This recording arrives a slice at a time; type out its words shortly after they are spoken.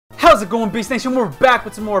How's it going, Beast Nation? We're back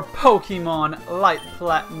with some more Pokemon Light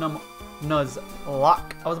Platinum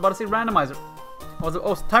Nuzlocke. I was about to say randomizer.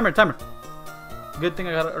 Oh, timer. Good thing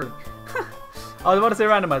I got it early. I was about to say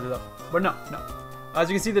randomizer though, but no. As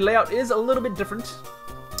you can see, the layout is a little bit different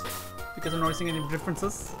because I'm noticing any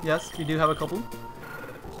differences. Yes, we do have a couple.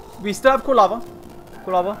 We still have Kulava,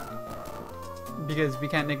 because we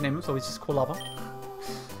can't nickname him, so it's just Kulava.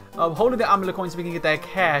 Holding the amulet coin so we can get that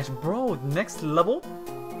cash, bro. Next level.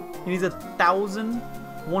 He needs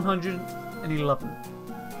 1,111.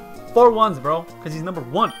 4 ones, bro, because he's number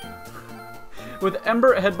 1. With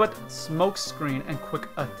Ember, Headbutt, Smoke Screen, and Quick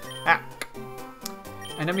Attack.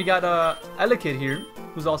 And then we got Elekid here,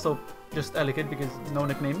 who's also just Elekid because no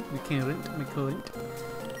nickname. We couldn't.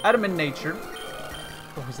 Adamant Nature.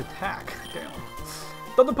 Oh, his attack. Damn.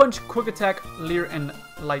 Thunder Punch, Quick Attack, Leer, and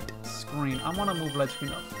Light Screen. I want to move Light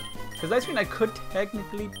Screen up. Because Light Screen, I could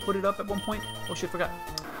technically put it up at one point. Oh shit, forgot.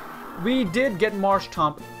 We did get Marsh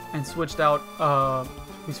Tomp and switched out,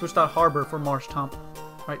 we switched out Harbor for Marsh Tomp.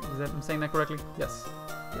 Right, I'm saying that correctly? Yes.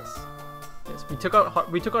 We took out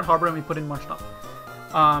Harbor and we put in Marsh Tomp.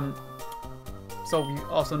 So we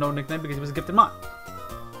also know nickname because it was a gifted mod.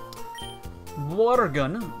 Water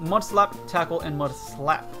Gun, Mud Slap, Tackle, and Mud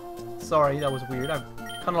Slap. Sorry, that was weird. I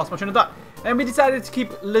kind of lost my train of thought. And we decided to keep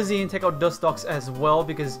Lizzie and take out Dustox as well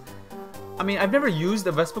because, I mean, I've never used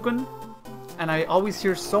a Vespiquen. And I always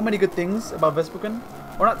hear so many good things about Vespiquen.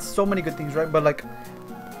 Or not so many good things, right? But like,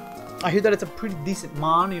 I hear that it's a pretty decent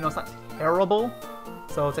mon. You know, it's not terrible.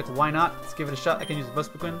 So it's like, why not? Let's give it a shot. I can use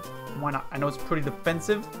Vespiquen. Why not? I know it's pretty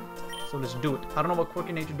defensive. So let's do it. I don't know what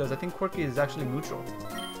Quirky Nature does. I think Quirky is actually neutral.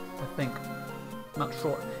 I think. Not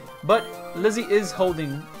sure. But Lizzie is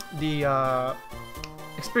holding the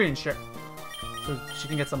experience share. So she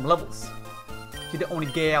can get some levels. She's the only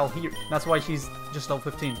gal here. That's why she's just level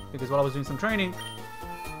 15. Because while I was doing some training,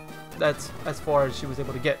 that's as far as she was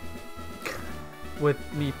able to get. With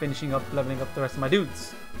me finishing up, leveling up the rest of my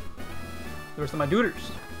dudes. The rest of my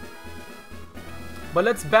duders. But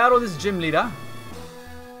let's battle this gym leader.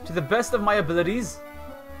 To the best of my abilities.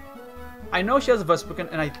 I know she has a Vespiquen,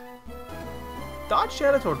 and I thought she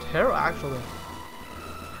had a Torterra actually.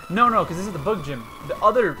 No, because this is the bug gym. The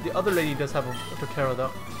other lady does have a Torterra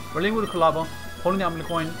though. We're living with a Kulava. Holding the amulet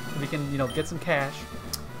coin so we can, you know, get some cash.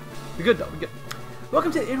 We're good though, we're good.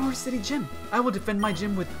 Welcome to the Inner City Gym. I will defend my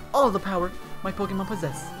gym with all the power my Pokemon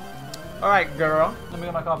possess. Alright, girl. Let me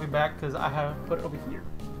get my coffee back because I have put it over here.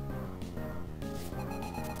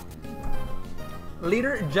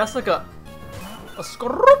 Leader Jessica. A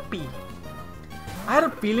Scorpy. I had a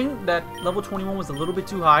feeling that level 21 was a little bit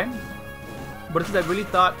too high. But it's I really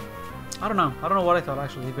thought, I don't know what I thought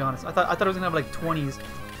actually, to be honest. I thought it was gonna have like 20s.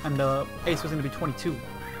 And the ace was going to be 22.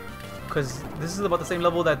 Because this is about the same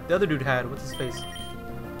level that the other dude had. What's his face?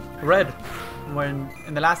 Red. When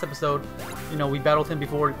in the last episode, you know, we battled him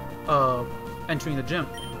before entering the gym.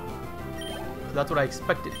 So that's what I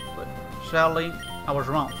expected. But sadly, I was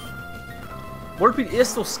wrong. Whirlpool is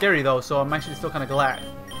still scary though, so I'm actually still kind of glad.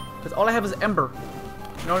 Because all I have is Ember.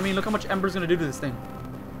 You know what I mean? Look how much Ember's going to do to this thing.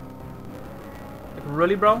 Like,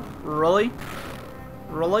 really, bro? Really?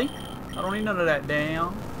 I don't need none of that,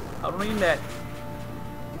 damn. I don't need that.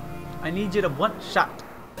 I need you to one shot.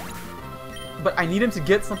 But I need him to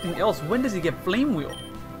get something else. When does he get Flame Wheel?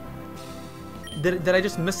 Did I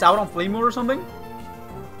just miss out on Flame Wheel or something?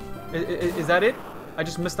 Is that it? I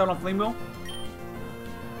just missed out on Flame Wheel?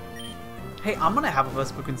 Hey, I'm gonna have a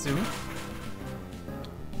Vespiquen soon.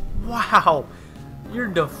 Wow. You're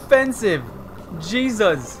defensive.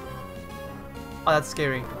 Jesus. Oh, that's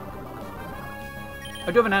scary.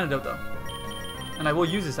 I do have an antidote though. And I will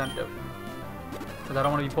use this antidote. Because I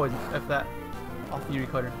don't want to be poisoned. F that. Off Fury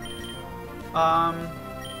Cutter.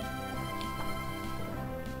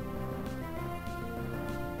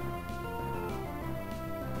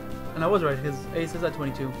 And I was right, his ace is at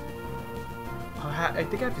 22. I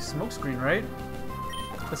think I have to smoke screen, right?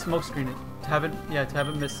 Let's smoke screen it. To have it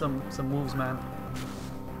miss some moves, man.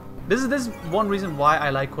 This is one reason why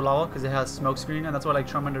I like Kulava, because it has smoke screen, and that's why I like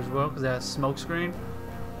Charmander as well, because it has smoke screen.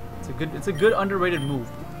 It's a good underrated move.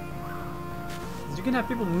 You can have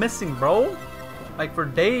people missing, bro. Like for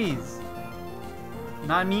days. You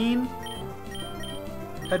know what I mean?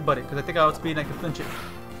 Headbutt it, because I think I outspeed and I can flinch it.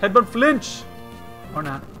 Headbutt flinch! Or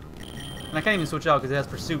not. And I can't even switch out because it has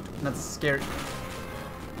pursuit, and that's scary.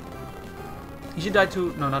 He should die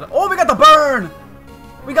too. No, not. Oh, we got the burn!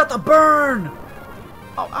 We got the burn!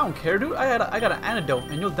 Oh, I don't care, dude. I got an antidote,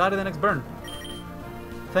 and you'll die to the next burn.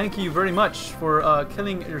 Thank you very much for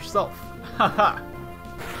killing yourself. Haha.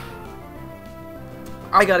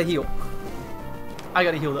 I gotta heal. I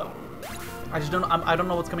gotta heal though. I just don't. I don't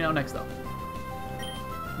know what's coming out next though.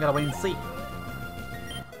 Gotta wait and see.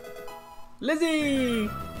 Lizzie!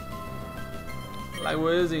 Like,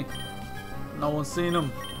 where is he? No one's seen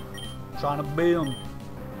him. Trying to beat him.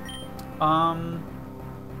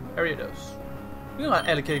 Ariados. We're gonna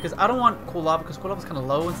allocate because I don't want Cool Lava because Cool Lava's kind of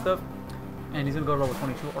low and stuff. And he's gonna go to level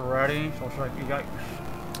 22 already. So it's like, yikes.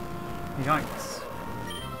 Yikes.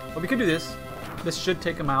 But we could do this. This should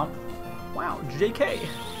take him out. Wow, JK.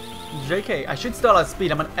 JK. I should still have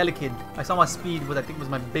speed. I'm an Elekid. I saw my speed was, I think, was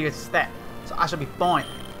my biggest stat. So I should be fine.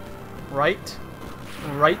 Right?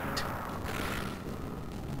 Right?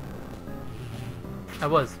 I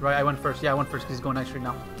was, right? I went first. Yeah, I went first because he's going next right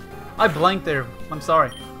now. I blanked there. I'm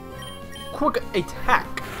sorry. Quick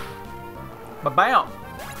attack. Ba-bam.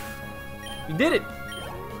 We did it.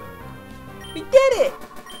 We did it.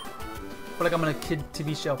 I feel like I'm on a kid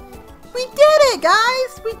TV show. We did it,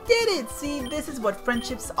 guys. We did it. See, this is what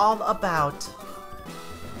friendship's all about.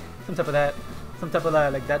 Some type of that. Some type of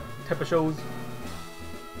that, like that type of shows.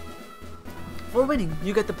 For winning,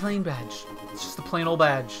 you get the plain badge. It's just a plain old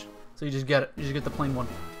badge. So you just get it. You just get the plain one.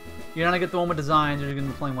 You're not gonna get the one with designs, you're gonna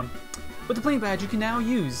get the plain one. With the plain badge, you can now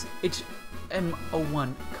use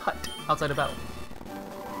HM01 cut outside of battle.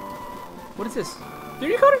 What is this?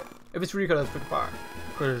 Fury Cutter? If it's Fury Cutter, that's pretty fire.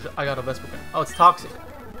 Because I got a Vesperkin. Oh, it's toxic.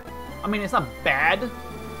 I mean, it's not bad.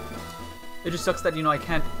 It just sucks that, you know, I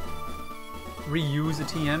can't reuse a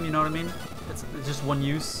TM, you know what I mean? It's just one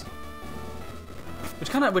use.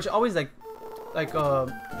 Which always like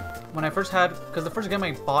when I first had, because the first game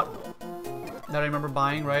I bought that I remember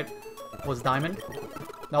buying, right, was Diamond.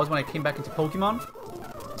 That was when I came back into Pokemon.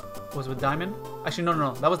 Was with Diamond. Actually,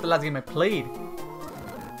 no. That was the last game I played.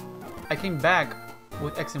 I came back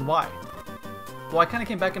with X and Y. Well, I kind of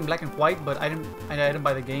came back in Black and White, but I didn't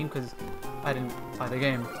buy the game because I didn't buy the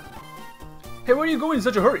game. Hey, where are you going in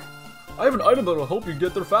such a hurry? I have an item that will help you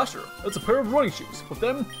get there faster. It's a pair of running shoes. With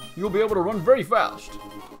them, you'll be able to run very fast.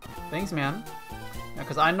 Thanks, man.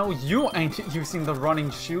 Because I know you ain't using the running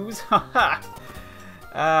shoes. Haha.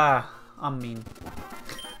 I'm mean.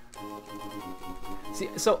 See,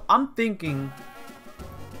 so I'm thinking.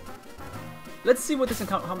 Let's see what this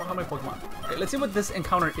encounter. How many Pokemon? Okay, let's see what this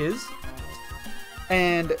encounter is.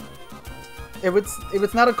 And if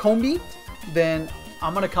it's not a Combi, then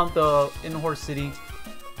I'm gonna count the In-Horse City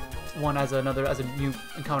one as a new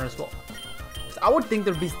encounter as well. So I would think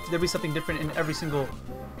there'd be something different in every single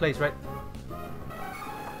place, right?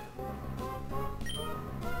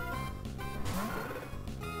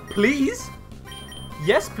 Please?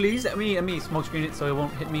 Yes, please. Let me smoke screen it so it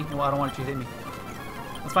won't hit me. No, I don't want you to hit me.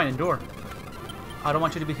 That's fine. Endure. I don't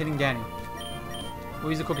want you to be hitting Danny.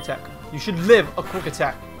 We'll use a quick attack. You should live a quick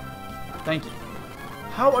attack. Thank you.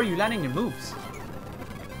 How are you landing your moves?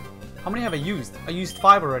 How many have I used? I used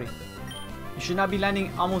 5 already. You should not be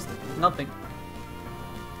landing almost nothing.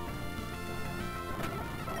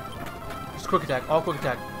 Just quick attack. All quick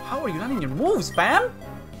attack. How are you landing your moves, fam?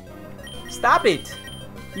 Stop it.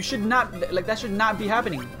 You should not, like, that should not be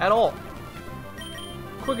happening at all.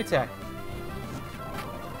 Quick attack.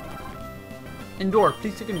 Endure.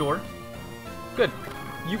 Please take Endure. Good.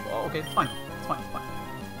 Oh, okay, it's fine. It's fine. It's fine.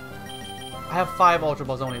 I have 5 Ultra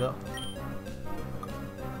Balls only though.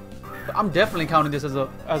 But I'm definitely counting this as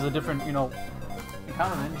a different, you know,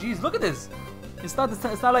 encounter. Man. Jeez, look at this. It's not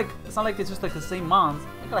like it's just like the same mons.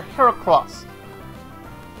 Look at a Heracross.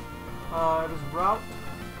 It was Route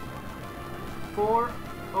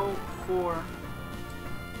 404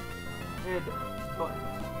 Headbutt.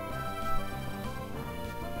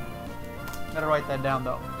 Gotta write that down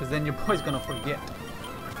though, because then your boy's gonna forget.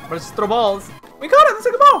 But let's throw balls. We got it. Let's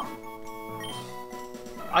take a ball.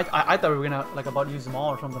 I thought we were gonna like about to use them all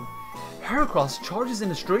or something. Heracross charges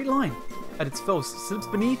in a straight line at its foe, slips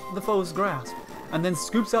beneath the foe's grasp, and then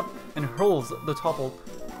scoops up and hurls the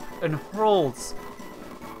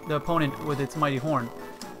opponent with its mighty horn.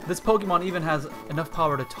 This Pokemon even has enough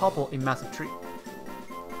power to topple a massive tree.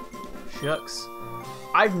 Shucks.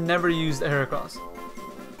 I've never used a Heracross.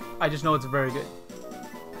 I just know it's very good.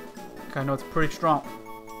 Okay, I know it's pretty strong.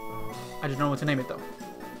 I just don't know what to name it though.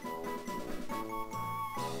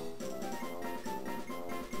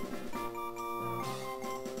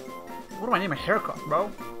 What do I name a Heracross,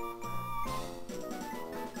 bro?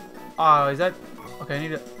 Is that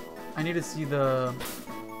okay? I need to see the,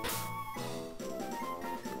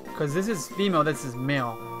 because this is female, this is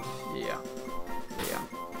male. Yeah.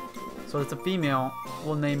 So it's a female.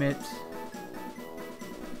 We'll name it.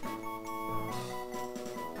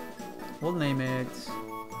 What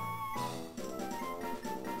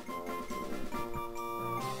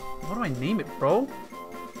do I name it, bro?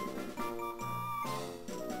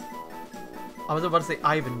 I was about to say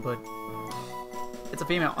Ivan, but it's a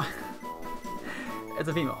female. It's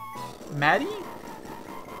a female. Maddie?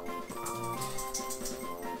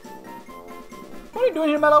 What are you doing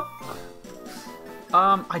here, Mello?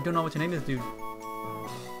 I don't know what your name is, dude.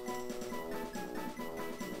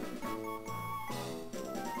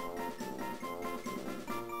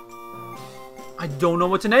 I don't know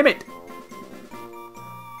what to name it.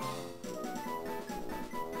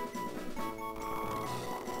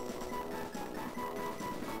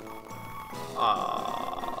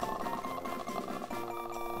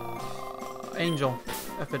 Angel.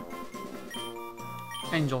 F it.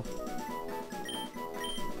 Angel.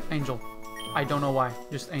 Angel. I don't know why.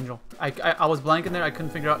 Just Angel. I was blanking there. I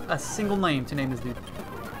couldn't figure out a single name to name this dude.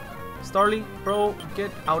 Starly, bro,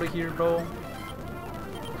 get out of here, bro.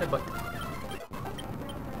 Headbutt.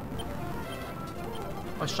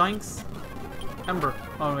 Shanks. Ember.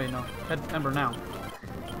 Oh wait, no. Ember now.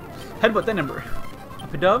 Headbutt, then Ember. A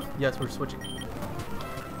Pidove? Yes, we're switching.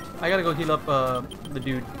 I gotta go heal up the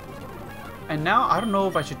dude. And now I don't know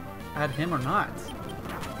if I should add him or not.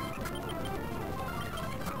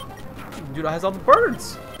 Dude has all the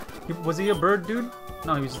birds. Was he a bird, dude?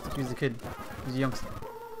 No, he was a kid. He was a youngster.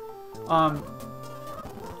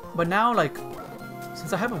 But now, like,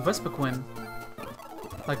 since I have a Vespiquen,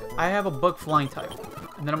 like, I have a bug flying type.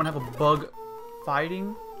 And then I'm gonna have a bug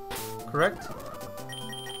fighting, correct?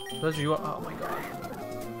 Those are you. Oh my god.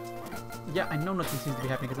 Yeah, I know nothing seems to be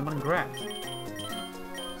happening because I'm on grass.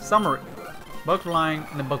 Summary. Bug flying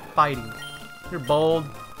and then bug fighting. You're bold.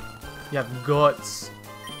 You have guts.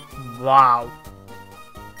 Wow.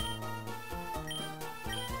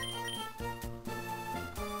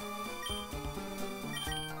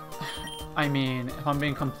 I mean, if I'm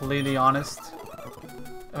being completely honest.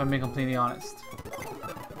 If I'm being completely honest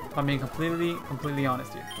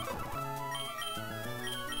here.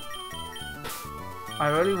 I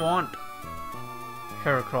really want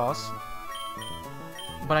Heracross.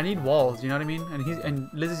 But I need walls, you know what I mean? And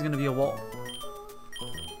Lizzie's gonna be a wall.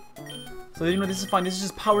 So you know this is fine. This is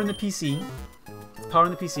just powering the PC. It's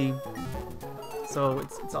powering the PC. So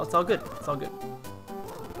it's all good. It's all good.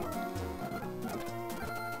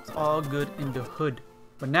 It's all good in the hood.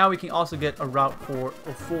 But now we can also get a Route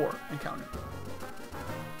 404 encounter.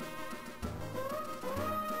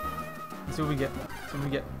 Let's see what we get. Let's see what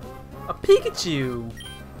we get. A Pikachu!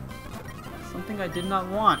 Something I did not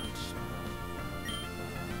want.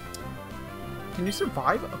 Can you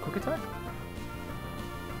survive a quick attack?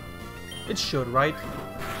 It should, right?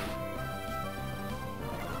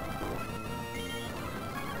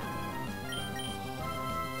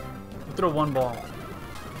 Throw one ball.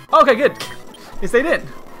 Okay, good. Yes, they did.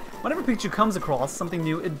 Whenever Pikachu comes across something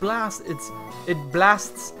new, it blasts it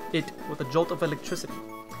with a jolt of electricity.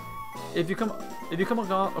 If you come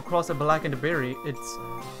across a blackened berry, it's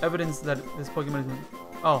evidence that this Pokemon is.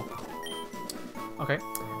 Oh. Okay.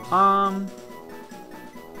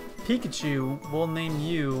 Pikachu will name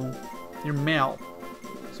you. You're male,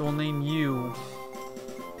 so we'll name you.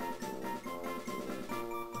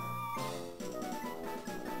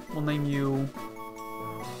 We'll name you.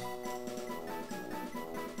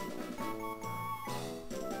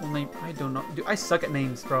 We'll name. I don't know. Dude, I suck at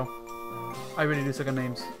names, bro. I really do suck at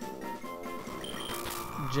names.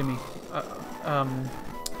 Jimmy. I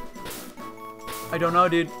don't know,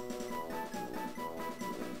 dude.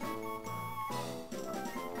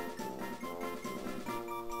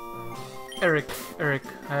 Eric.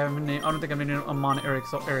 I have a name. I don't think I'm naming him on Eric,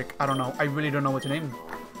 so Eric. I don't know. I really don't know what to name him.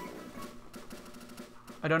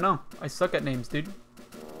 I don't know. I suck at names, dude.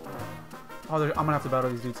 Oh, I'm gonna have to battle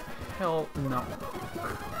these dudes. Hell no.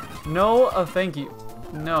 No, thank you.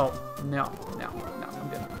 No. I'm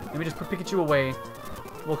good. Let me just put Pikachu away.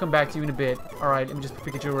 We'll come back to you in a bit. Alright, let me just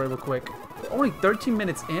put Pikachu away real quick. Only 13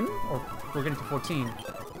 minutes in? Or we're getting to 14.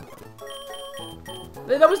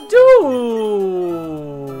 That was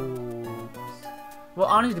dudes! Well,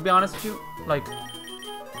 honestly, to be honest with you, like,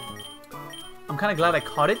 I'm kind of glad I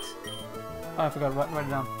caught it. Oh, I forgot to write it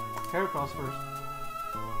down. Heracross first.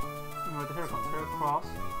 I'm gonna write the Heracross.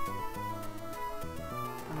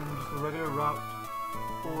 And then just a regular Route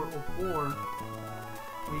 404.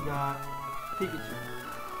 We got Pikachu.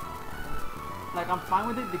 Like, I'm fine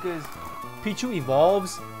with it because Pichu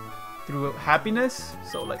evolves through happiness.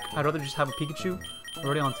 So, like, I'd rather just have a Pikachu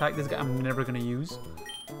already on attack. This guy I'm never gonna use. So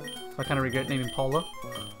I kind of regret naming Paula.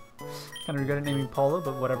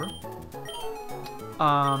 But whatever.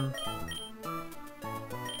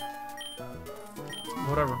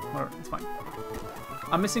 Whatever, it's fine.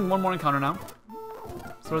 I'm missing one more encounter now.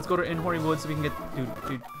 So let's go to Inhoary Woods so we can get, dude,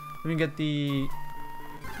 we can get the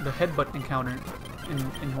headbutt encounter in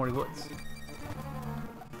Inhoary Woods.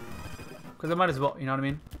 Because I might as well, you know what I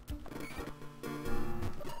mean?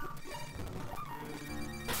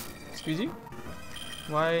 Excuse you?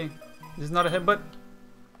 Why? This is not a headbutt?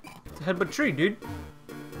 It's a headbutt tree, dude.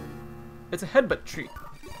 It's a headbutt tree.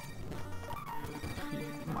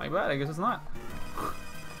 My bad, I guess it's not.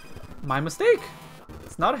 My mistake.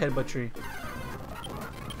 It's not a headbutt tree.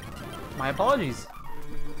 My apologies.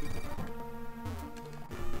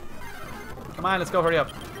 Come on, let's go, hurry up.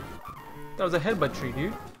 That was a headbutt tree,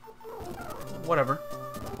 dude. Whatever.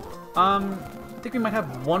 I think we might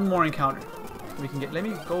have one more encounter. We can get. Let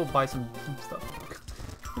me go buy some stuff.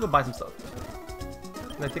 Let me go buy some stuff.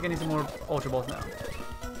 I think I need some more Ultra Balls now.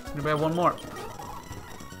 I'm gonna buy one more.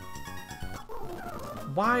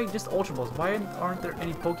 Why just Ultra Balls? Why aren't there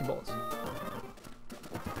any Pokeballs?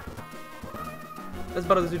 Let's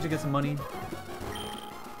battle this dude to get some money.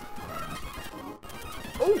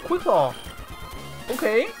 Oh, Quick Claw.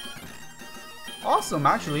 Okay. Awesome,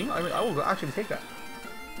 actually. I will actually take that.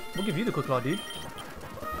 We'll give you the Quick Claw, dude.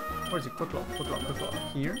 Where's it? Quick Claw, Quick Claw, Quick Claw.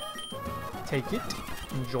 Here. Take it.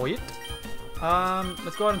 Enjoy it.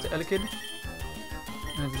 Let's go out into Elekid.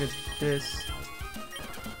 And let's get this.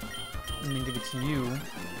 And then give it to you.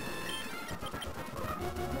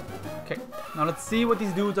 Okay. Now let's see what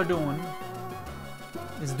these dudes are doing.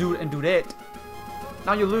 This dude and do that.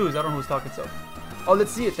 Now you lose. I don't know who's talking so. Oh,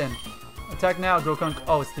 let's see it then. Attack now, Grokunk.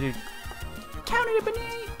 Oh, it's the dude. Counter it, Banini!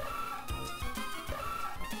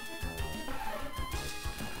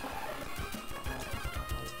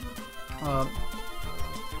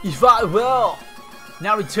 You fought well!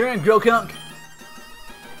 Now return, Grokunk!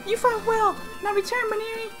 You fought well! Now return,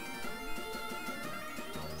 Banini!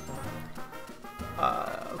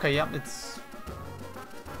 Okay, yeah, it's...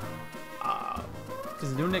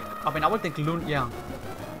 Because Lunic... I mean, I would think yeah.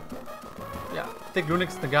 Yeah, I think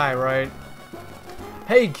Lunic's the guy, right?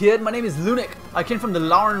 Hey kid, my name is Lunic. I came from the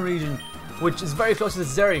Lauren region, which is very close to the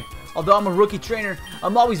Zeri. Although I'm a rookie trainer,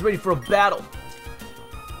 I'm always ready for a battle.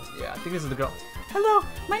 Yeah, I think this is the girl. Hello,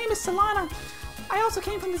 my name is Solana. I also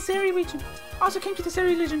came from the Zeri region. I also came to the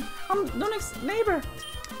Zeri region. I'm Lunic's neighbor.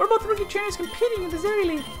 We're both rookie trainers competing in the Zeri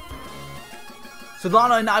League.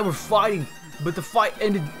 Solana and I were fighting, but the fight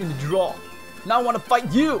ended in a draw. Now I want to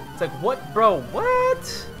fight you. It's like, what, bro?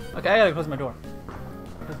 What? Okay, I gotta close my door.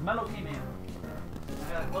 Because Mello came in.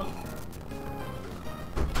 I gotta close it.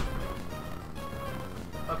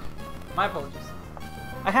 Okay, my apologies.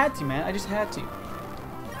 I had to, man. I just had to.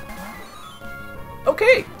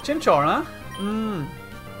 Okay, Chimchar, huh?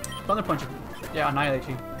 Thunder Punch. Yeah, annihilate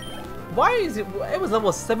you. Why is it? It was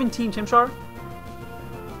level 17 Chimchar.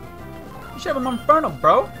 You should have a Monferno,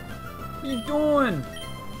 bro. What are you doing?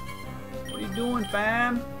 What are you doing,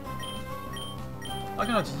 fam? I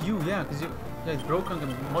can it's you, yeah, because you guys Grokunk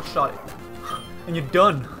and Mudshot it. And you're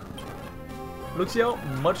done. Luxio,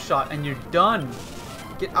 Mudshot, and you're done.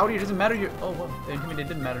 Get out of here, doesn't matter. Oh, well, the Intimidate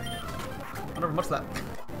didn't matter. I never Mudslap.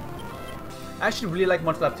 I actually really like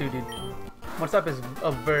Mudslap too, dude. Mudslap is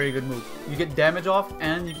a very good move. You get damage off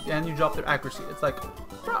and you drop their accuracy. It's like,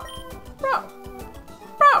 bro.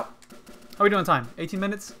 How are we doing time? 18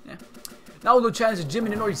 minutes? Yeah. Now we'll go challenge the gym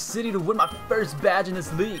in Inori City to win my first badge in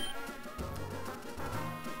this league.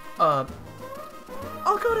 I'll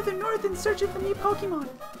go to the north and search for new Pokemon.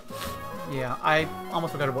 Yeah, I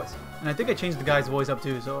almost forgot her voice. And I think I changed the guy's voice up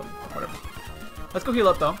too, so whatever. Let's go heal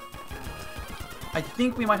up though. I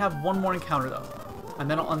think we might have one more encounter though. And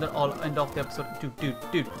then I'll end off the episode. Dude.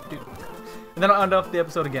 And then I'll end off the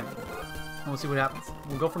episode again. And we'll see what happens.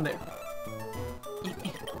 We'll go from there.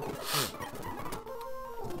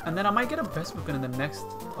 And then I might get a Vespucun in the next...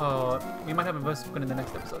 we might have a Vespucun in the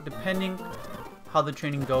next episode. Depending how the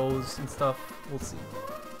training goes and stuff. We'll see.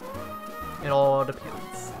 It all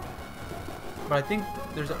depends. But I think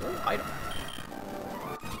there's a... Oh, item.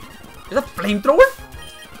 Is that flamethrower?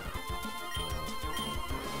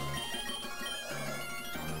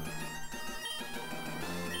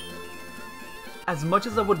 As much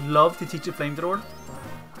as I would love to teach a flamethrower,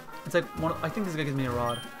 it's like one. I think this guy gives me a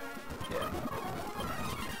rod. Yeah.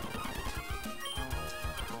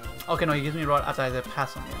 Okay, no, he gives me a rod after I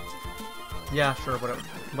pass on him. Yeah, sure, whatever.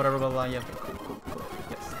 Blah, blah. Yeah, okay, cool.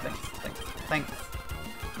 Yes, thanks.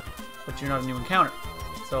 But you're not a new encounter.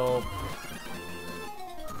 So,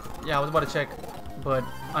 yeah, I was about to check, but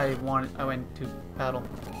I went to battle.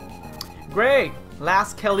 Great!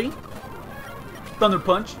 Last Kelly. Thunder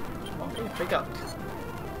Punch. Okay, fake out.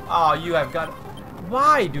 Oh, you have got...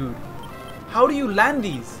 Why, dude? How do you land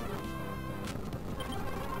these?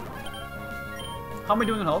 How am I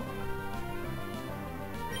doing in health?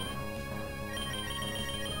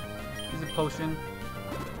 Use a potion.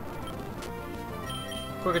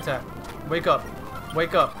 Quick attack. Wake up.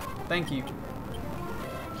 Thank you.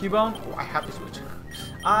 Cubone. Oh, I have to switch.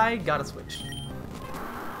 I gotta switch.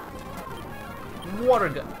 Water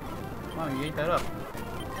gun. Wow, you ate that up.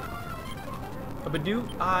 Badoo.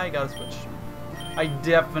 I gotta switch. I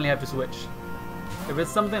definitely have to switch. If it's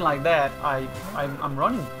something like that, I'm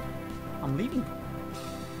running. I'm leaving.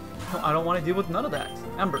 I don't want to deal with none of that.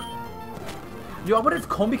 Ember. Yo, I wonder if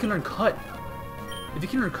Combi can learn Cut. If you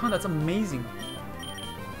can learn Cut, that's amazing.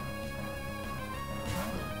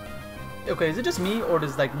 Okay, is it just me, or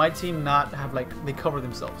does like my team not have like they cover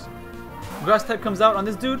themselves? Grass type comes out on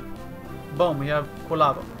this dude. Boom, we have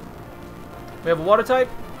Colava. We have a water type.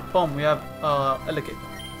 Boom, we have Elekid.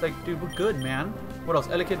 It's like, dude, we're good, man. What else?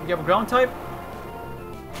 Elekid. We have a ground type.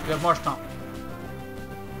 We have Marshtomp.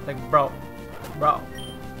 Like, bro.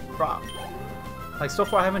 Like, so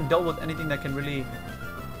far I haven't dealt with anything that can really,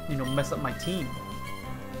 you know, mess up my team.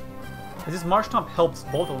 Because this Marshtomp helps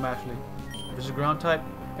both of them, actually. If it's a ground type,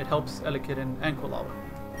 it helps Elekid and Quilava.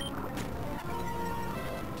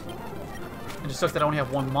 It just sucks that I only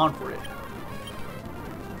have one Mon for it.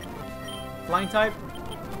 Flying type,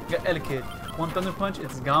 we got Elekid. One Thunder Punch,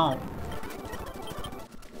 it's gone.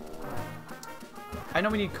 I know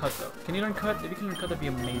we need Cut, though. Can you learn Cut? If you can learn Cut, that'd be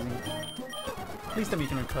amazing. Please tell me you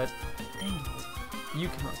can learn Cut. Dang it. You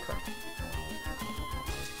can learn Cut.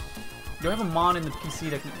 Do I have a Mon in the PC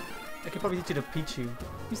that can... I could probably teach you to Pichu.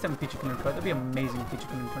 Please tell me Pichu can learn Cut. That'd be amazing if Pichu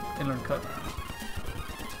can learn Cut.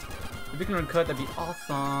 If you can learn Cut, that'd be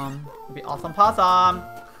awesome. That'd be awesome possum.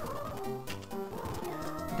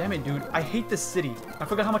 Damn it, dude. I hate this city. I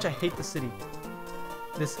forgot how much I hate the city.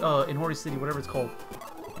 This, Inori City, whatever it's called.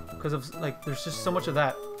 Because of, like, there's just so much of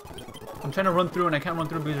that. I'm trying to run through and I can't run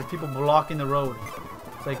through because there's people blocking the road.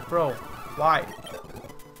 It's like, bro, why?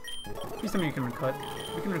 Please tell me you can learn Cut.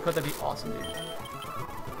 If you can learn Cut, that'd be awesome, dude.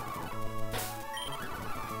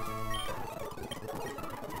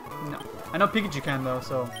 No. I know Pikachu can, though,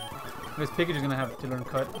 so... I guess Pikachu's gonna have to learn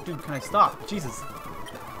Cut. Dude, can I stop? Jesus.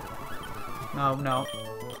 No, no.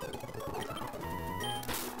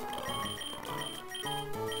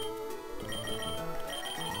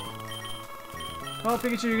 Oh,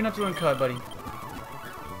 Pikachu, you're gonna have to learn Cut, buddy.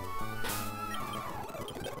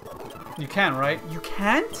 You can, right? You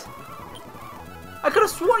can't? I could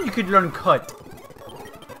have sworn you could learn Cut.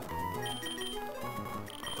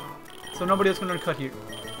 So nobody else can learn Cut here.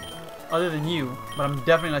 Other than you. But I'm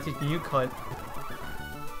definitely not teaching you Cut.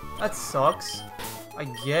 That sucks. I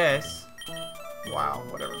guess. Wow,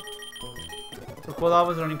 whatever. So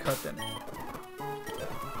Quilava's learning Cut then.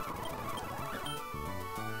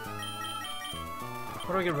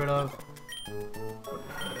 What do I get rid of?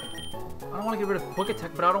 I don't want to get rid of Quick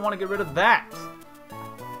Attack, but I don't want to get rid of that.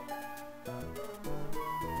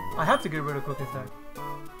 I have to get rid of Quick Attack.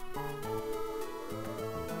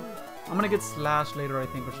 I'm gonna get Slash later, I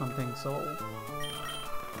think, or something, so...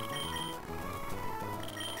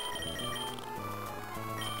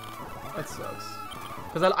 That sucks.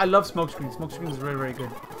 Because I love Smokescreen. Smokescreen is very, very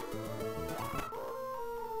good.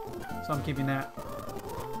 So I'm keeping that.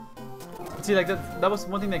 But see, like, that was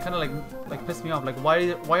one thing that kind of, like pissed me off. Like,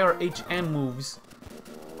 why are HM moves,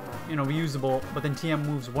 you know, reusable, but then TM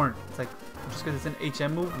moves weren't? It's like, just because it's an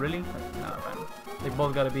HM move? Really? Like, nah, man. They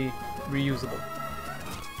both gotta be reusable.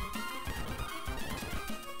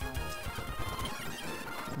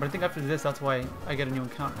 But I think after this, that's why I get a new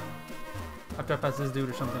encounter. After I pass this dude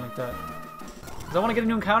or something like that. Because I want to get a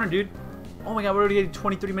new encounter, dude. Oh my god, we're already getting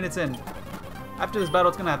 23 minutes in. After this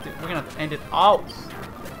battle, we're gonna have to end it off.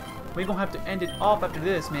 We're gonna have to end it off after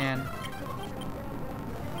this, man.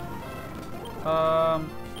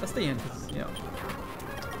 Let's stay in, cause, you know.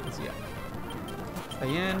 Let's see.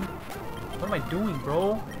 Stay in. What am I doing,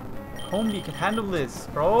 bro? Combi can handle this,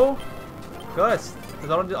 bro. Gus, because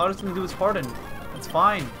all it's gonna do is harden. It's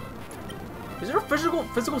fine. Is there a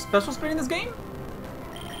physical special spirit in this game?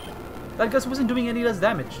 That Gus wasn't doing any less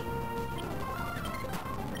damage.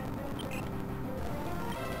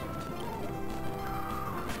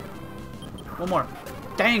 One more.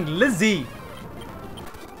 Dang, Lizzie!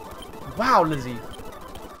 Wow, Lizzie.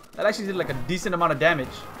 That actually did like a decent amount of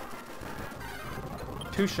damage.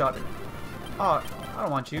 Two-shot. Oh, I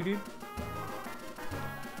don't want you, dude.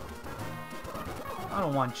 I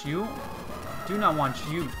don't want you. Do not want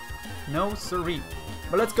you. No siree.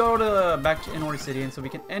 But let's go to back to Inori City, and so we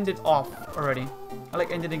can end it off already. I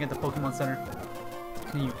like ending at the Pokemon Center.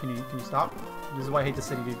 Can you stop? This is why I hate the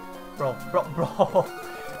city, dude. Bro.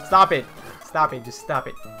 Stop it. Stop it. Just stop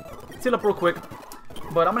it. Chill up real quick.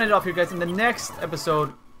 But I'm gonna end it off here, guys. In the next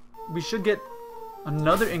episode, we should get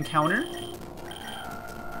another encounter.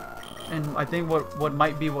 And I think what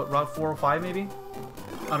might be Route 4 or 5 maybe.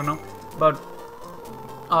 I don't know. But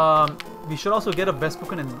We should also get a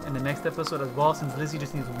Vespucun in the next episode as well, since Lizzie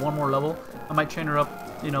just needs one more level. I might train her up,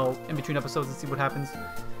 you know, in between episodes and see what happens.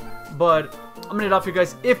 But I'm gonna end it off here,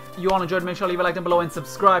 guys. If you all enjoyed, make sure to leave a like down below and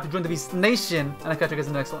subscribe to join the Beast Nation. And I'll catch you guys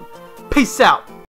in the next one. Peace out!